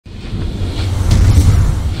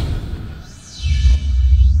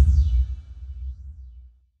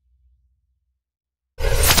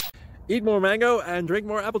Eat more mango and drink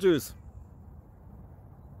more apple juice.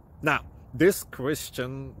 Now, this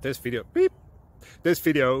video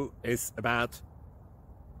is about...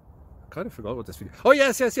 I kind of forgot what this video... Oh,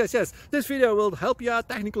 yes. This video will help you out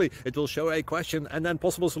technically. It will show a question and then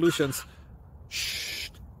possible solutions. Shh.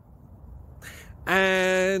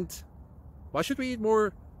 And why should we eat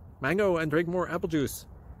more mango and drink more apple juice?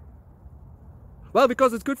 Well,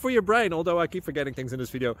 because it's good for your brain, although I keep forgetting things in this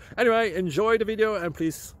video. Anyway, enjoy the video and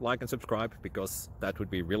please like and subscribe, because that would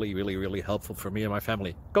be really helpful for me and my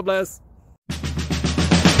family. God bless!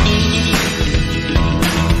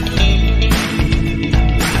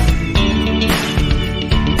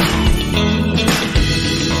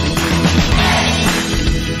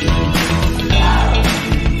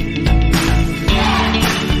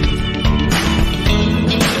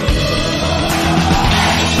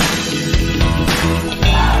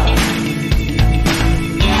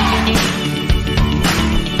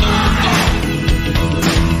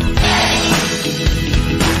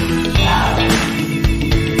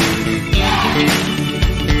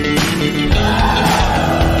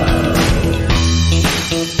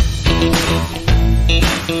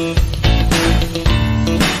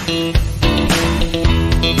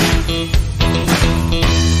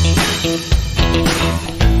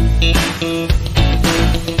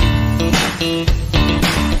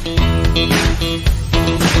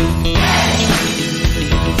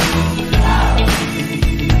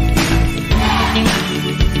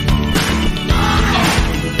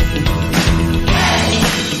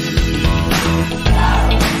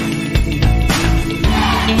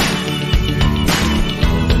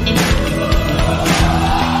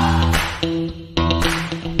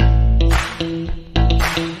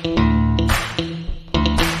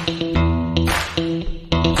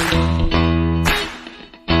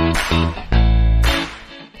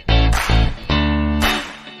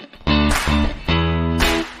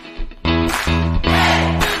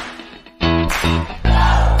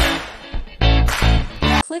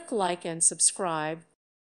 Click like and subscribe.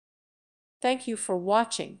 Thank you for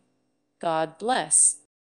watching. God bless.